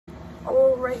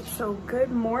Alright, so good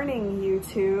morning,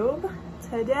 YouTube.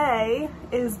 Today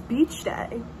is beach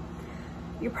day.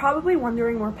 You're probably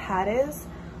wondering where Pat is.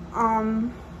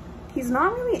 He's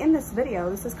not really in this video.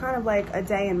 This is kind of like a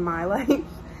day in my life.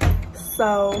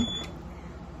 So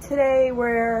today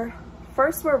we're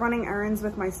running errands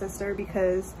with my sister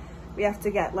because we have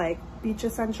to get like beach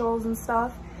essentials and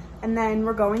stuff. And then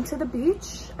we're going to the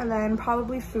beach and then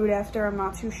probably food after, I'm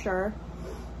not too sure.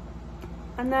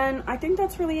 And then I think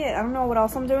that's really it. I don't know what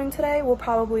else I'm doing today. We'll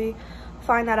probably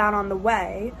find that out on the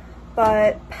way.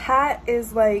 But Pat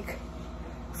is like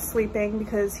sleeping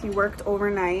because he worked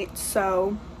overnight,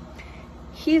 so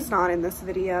he's not in this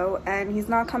video, and he's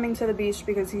not coming to the beach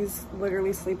because he's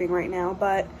literally sleeping right now.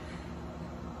 But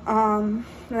and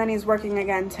then he's working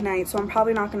again tonight, so I'm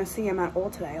probably not going to see him at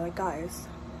all today. Like, guys,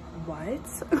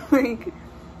 what? Like,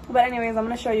 but anyways, I'm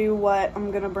going to show you what I'm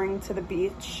going to bring to the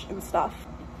beach and stuff.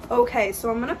 Okay, so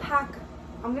I'm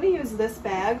gonna use this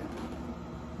bag.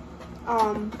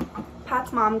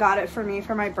 Pat's mom got it for me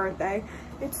for my birthday.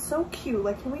 It's so cute.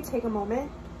 Like, can we take a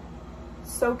moment?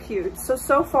 So cute.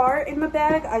 So far in the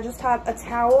bag, I just have a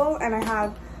towel and I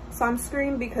have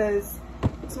sunscreen because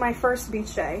it's my first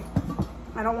beach day.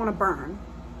 I don't want to burn.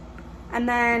 And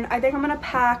then I think I'm gonna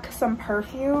pack some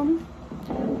perfume.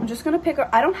 I'm just gonna pick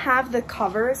up, I don't have the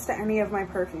covers to any of my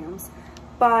perfumes,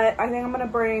 but I think I'm gonna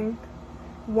bring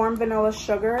warm vanilla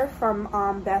sugar from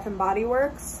Bath and Body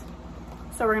Works.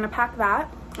 So we're gonna pack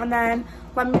that, and then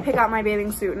let me pick out my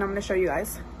bathing suit and I'm gonna show you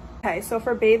guys. Okay, so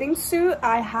for bathing suit,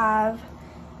 I have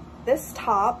this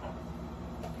top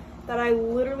that I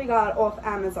literally got off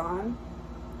Amazon.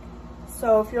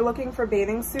 So if you're looking for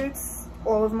bathing suits,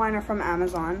 all of mine are from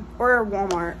Amazon or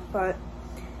Walmart. But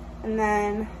and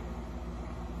then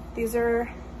these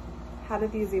are, how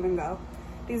did these even go?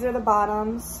 These are the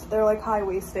bottoms. They're like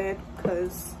high-waisted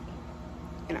because,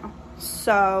 you know.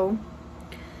 So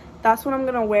that's what I'm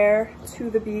gonna wear to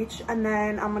the beach, and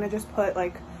then I'm gonna just put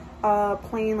like a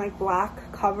plain like black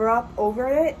cover up over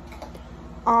it.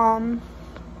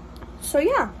 So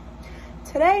yeah,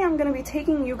 today I'm gonna be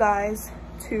taking you guys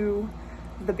to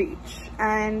the beach,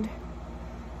 and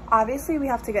obviously we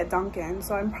have to get Dunkin',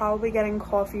 so I'm probably getting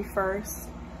coffee first.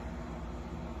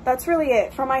 That's really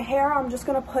it. For my hair, I'm just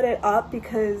gonna put it up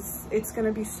because it's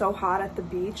gonna be so hot at the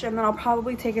beach, and then I'll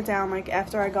probably take it down like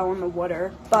after I go in the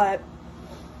water. But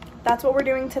that's what we're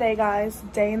doing today, guys.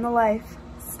 Day in the life.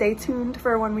 Stay tuned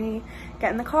for when we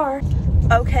get in the car.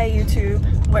 Okay, YouTube,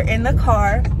 we're in the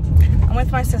car. I'm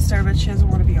with my sister, but she doesn't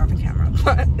want to be on the camera,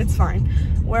 but it's fine.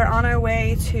 We're on our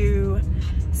way to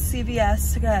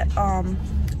CVS to get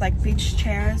like beach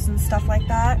chairs and stuff like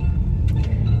that.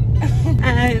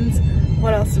 And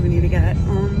what else do we need to get?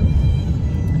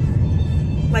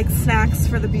 Like snacks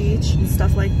for the beach and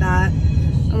stuff like that.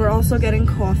 And we're also getting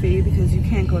coffee because you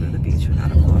can't go to the beach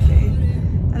without a coffee.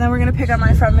 And then we're gonna pick up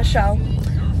my friend Michelle.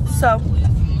 So,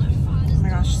 oh my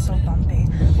gosh, it's so bumpy.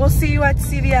 We'll see you at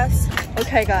CVS.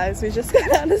 Okay guys, we just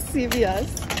got out of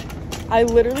CVS. I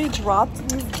literally dropped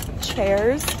these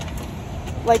chairs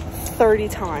like 30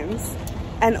 times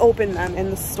and opened them in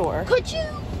the store. Could you?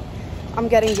 I'm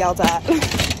getting yelled at.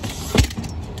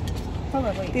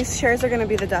 Probably. These chairs are gonna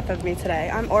be the death of me today.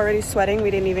 I'm already sweating.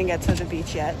 We didn't even get to the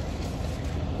beach yet.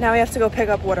 Now we have to go pick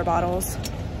up water bottles.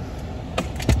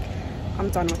 I'm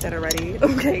done with it already.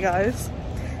 Okay guys,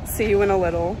 see you in a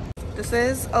little. This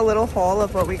is a little haul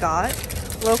of what we got.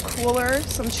 A little cooler,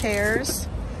 some chairs,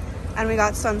 and we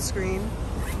got sunscreen.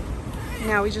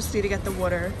 Now we just need to get the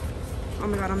water. Oh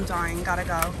my god, I'm dying, gotta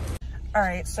go. All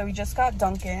right, so we just got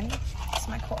Dunkin'. It's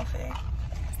my coffee.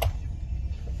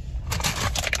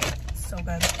 So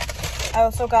good. I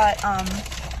also got a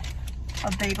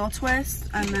bagel twist,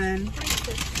 and then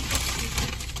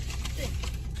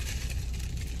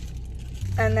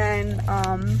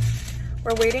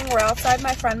we're outside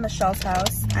my friend Michelle's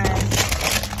house, and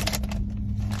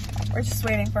we're just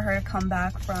waiting for her to come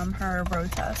back from her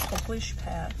road test. Hopefully she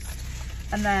passed.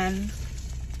 And then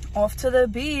off to the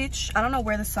beach. I don't know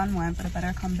where the sun went, but I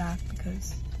better come back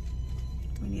because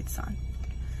we need sun.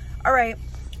 All right,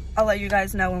 I'll let you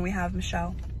guys know when we have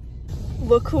Michelle.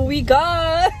 Look who we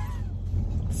got.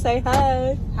 Say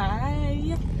hi.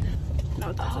 Hi.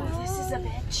 No, this is a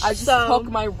bitch. I just took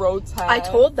my road test. I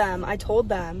told them.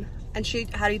 And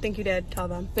how do you think you did? Tell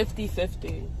them.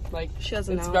 50-50. Like, she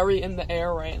doesn't know. It's very in the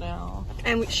air right now.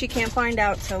 And she can't find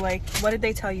out till like, what did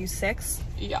they tell you, 6?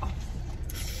 Yeah.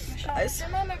 Guys,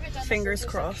 fingers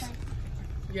crossed.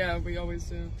 Yeah, we always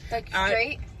do. Like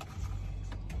straight?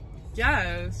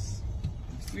 Yes.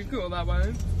 You go that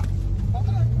way.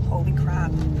 Holy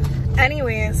crap.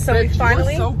 Anyway, so Bitch, we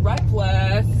finally... so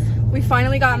reckless. We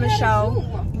finally got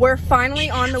Michelle. We're finally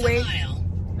on the way...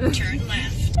 Turn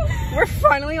left. We're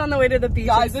finally on the way to the beach.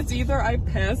 Guys, it's either I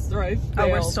passed or I failed. Oh,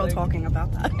 we're still like, talking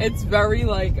about that. It's very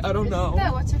like, I don't know.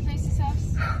 Yeah, what's her face's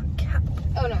house?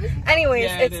 Oh no. Anyways,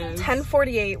 Yeah, it it's is.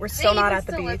 10:48. We're still not at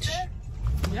the beach.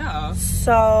 Yeah.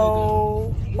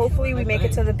 So hopefully we make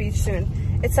it to the beach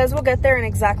soon. It says we'll get there in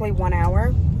exactly 1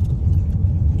 hour.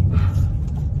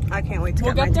 I can't wait to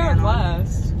We'll get get there tan in on.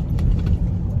 less.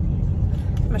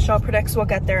 Michelle predicts we'll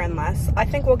get there in less. I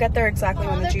think we'll get there exactly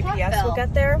when the GPS will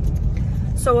get there.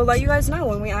 So we'll let you guys know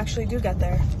when we actually do get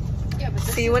there. Yeah, but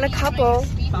See you in a couple.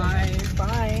 Bye.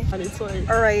 Bye. And it's like,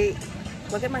 All right,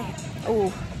 look at my,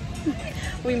 oh,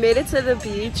 we made it to the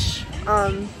beach.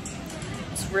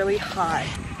 It's really hot.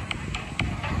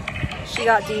 She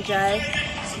got DJ.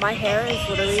 My hair is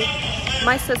literally,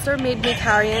 my sister made me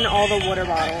carry in all the water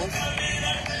bottles.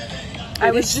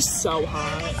 it was just so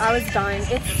hot. I was dying.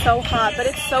 It's so hot, but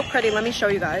it's so pretty. Let me show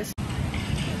you guys.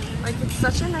 Like, it's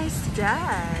such a nice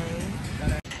day.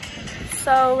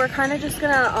 So we're kind of just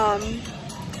gonna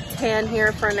tan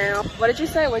here for now. What did you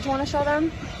say? What did you want to show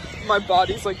them? My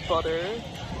body's like butter.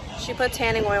 She put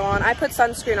tanning oil on. I put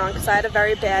sunscreen on because I had a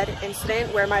very bad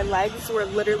incident where my legs were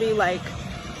literally like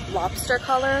lobster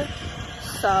color.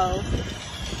 So I'll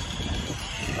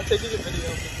take you a video.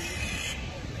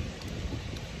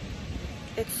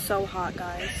 it's so hot,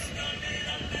 guys.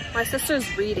 My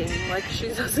sister's reading. Like, she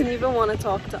doesn't even want to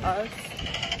talk to us.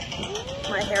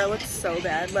 My hair looks so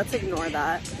bad. Let's ignore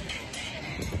that.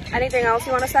 Anything else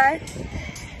you want to say?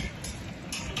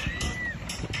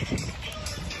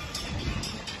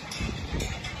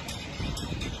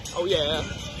 Oh yeah.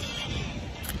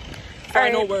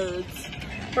 Alright. Final words.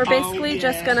 We're basically yeah.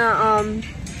 just gonna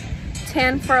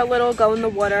tan for a little, go in the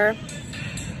water,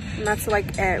 and that's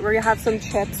like it. We're gonna have some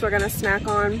chips we're gonna snack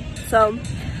on. So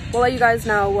we'll let you guys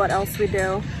know what else we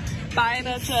do. Bye,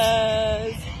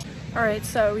 bitches. All right,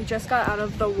 so we just got out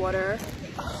of the water.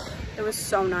 It was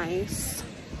so nice.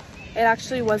 It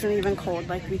actually wasn't even cold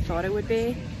like we thought it would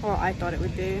be. Well, I thought it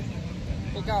would be.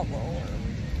 It got warm.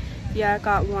 Yeah, it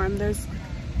got warm. There's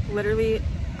literally,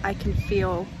 I can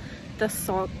feel the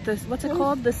salt, what's it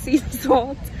called? The sea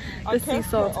salt. The sea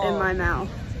salt in my mouth.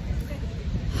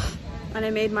 And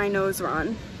it made my nose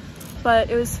run. But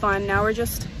it was fun. Now we're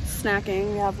just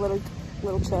snacking. We have little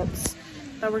chips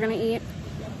that we're gonna eat.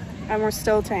 And we're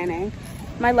still tanning.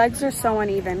 My legs are so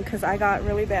uneven because I got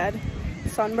really bad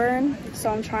sunburn. So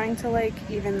I'm trying to like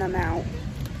even them out.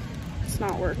 It's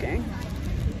not working.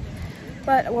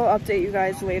 But we'll update you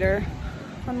guys later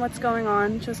on what's going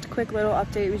on. Just a quick little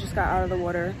update. We just got out of the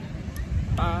water.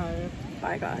 Bye.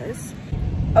 Bye, guys.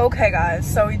 Okay,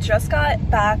 guys, so we just got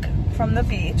back from the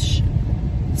beach.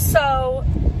 So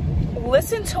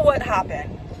listen to what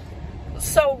happened.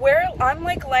 So I'm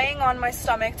like laying on my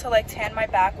stomach to like tan my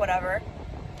back, whatever.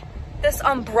 This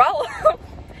umbrella,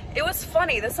 it was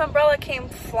funny. This umbrella came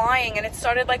flying and it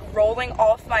started like rolling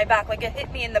off my back. Like it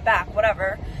hit me in the back,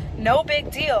 whatever. No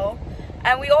big deal.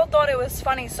 And we all thought it was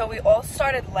funny, so we all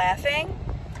started laughing.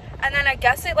 And then I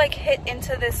guess it like hit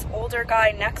into this older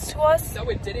guy next to us. No,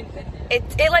 it didn't hit him.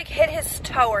 It like hit his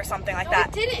toe or something like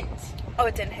that. No, it didn't. Oh,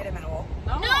 it didn't hit him at all.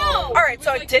 No. All right,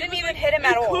 so it didn't even hit him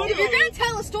at all. If you're gonna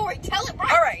tell a story, tell it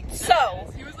right. All right,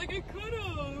 so He was like, it could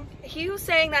have. he was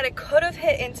saying that it could have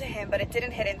hit into him, but it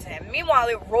didn't hit into him. Meanwhile,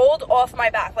 it rolled off my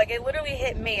back. Like, it literally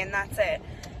hit me, and that's it.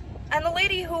 And the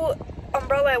lady who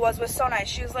umbrella was so nice.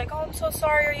 She was like, oh, I'm so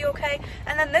sorry. Are you okay?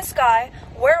 And then this guy,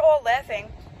 we're all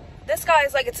laughing. This guy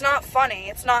is like, it's not funny.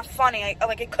 It's not funny.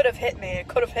 Like, it could have hit me. It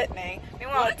could have hit me.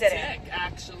 Meanwhile, What it a didn't. dick,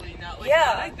 actually. Now, like, Yeah.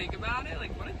 now that I think about it,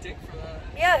 like, what a dick for that.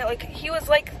 Yeah, like, he was,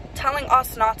 like, telling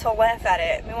us not to laugh at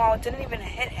it. Meanwhile, it didn't even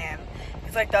hit him.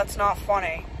 He's like, that's not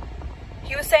funny.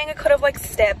 He was saying it could have, like,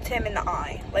 stabbed him in the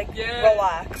eye. Like, Yeah.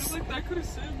 relax. Like, that could have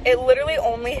said. It literally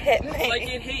only hit me. Like,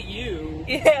 it hit you.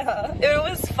 Yeah, it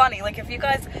was funny. Like, if you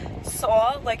guys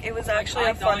saw, like, it was actually I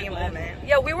a funny died moment. laughing.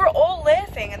 Yeah, we were all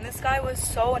laughing, and this guy was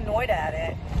so annoyed at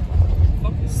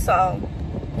it. So,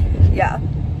 yeah,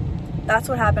 that's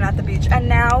what happened at the beach. And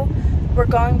now we're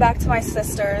going back to my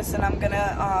sister's, and I'm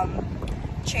gonna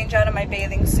change out of my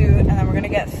bathing suit, and then we're gonna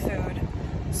get food.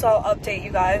 So I'll update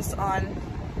you guys on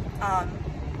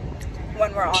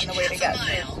when we're on the way to get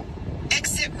food.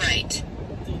 Exit right.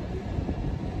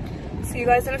 See you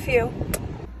guys in a few.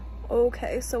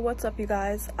 Okay, so what's up, you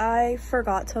guys? I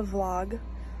forgot to vlog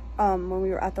when we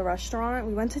were at the restaurant.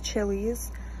 We went to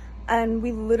Chili's and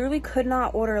we literally could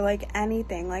not order like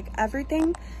anything. Like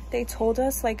everything they told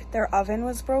us, like their oven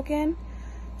was broken.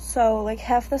 So like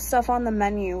half the stuff on the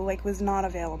menu like was not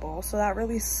available. So that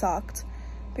really sucked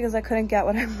because I couldn't get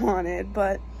what I wanted.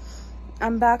 But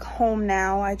I'm back home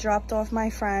now. I dropped off my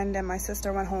friend and my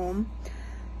sister went home.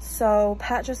 So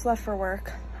Pat just left for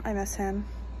work. I miss him.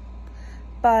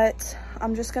 But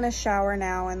I'm just gonna shower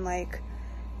now and like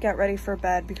get ready for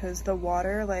bed because the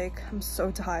water, like, I'm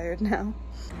so tired now.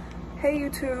 Hey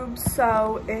YouTube,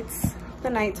 so it's the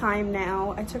nighttime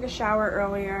now. I took a shower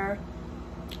earlier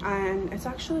and it's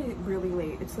actually really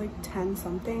late. It's like 10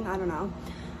 something, I don't know.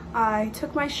 I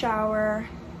took my shower,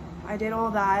 I did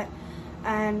all that,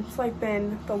 and it's like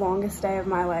been the longest day of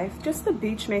my life. Just the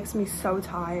beach makes me so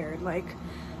tired. Like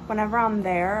whenever I'm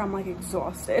there, I'm like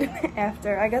exhausted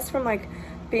after, I guess from like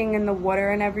being in the water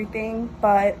and everything.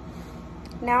 But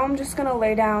now I'm just gonna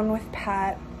lay down with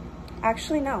Pat.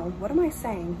 Actually, no, what am I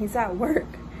saying? He's at work.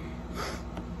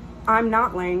 I'm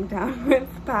not laying down with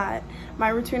Pat. My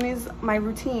routine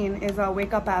is I'll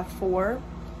wake up at 4,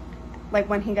 like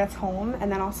when he gets home,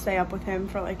 and then I'll stay up with him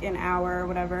for like an hour or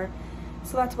whatever.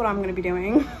 So that's what I'm gonna be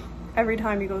doing. Every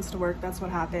time he goes to work, that's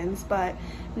what happens. But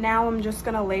now I'm just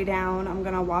gonna lay down. I'm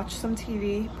gonna watch some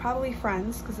TV, probably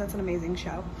Friends, because that's an amazing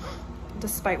show,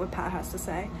 despite what Pat has to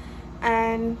say.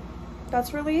 And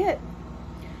that's really it.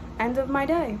 End of my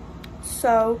day.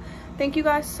 So thank you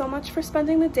guys so much for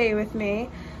spending the day with me.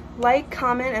 Like,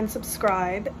 comment, and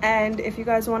subscribe. And if you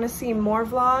guys want to see more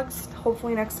vlogs,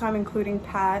 hopefully next time including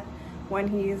Pat when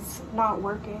he's not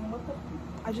working.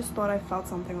 I just thought I felt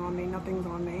something on me. Nothing's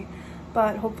on me.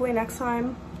 But hopefully next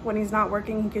time when he's not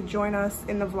working, he could join us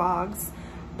in the vlogs.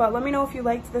 But let me know if you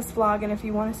liked this vlog and if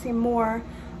you want to see more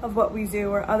of what we do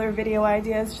or other video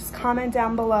ideas. Just comment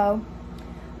down below.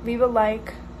 Leave a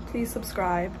like. Please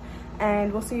subscribe.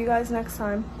 And we'll see you guys next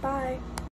time. Bye.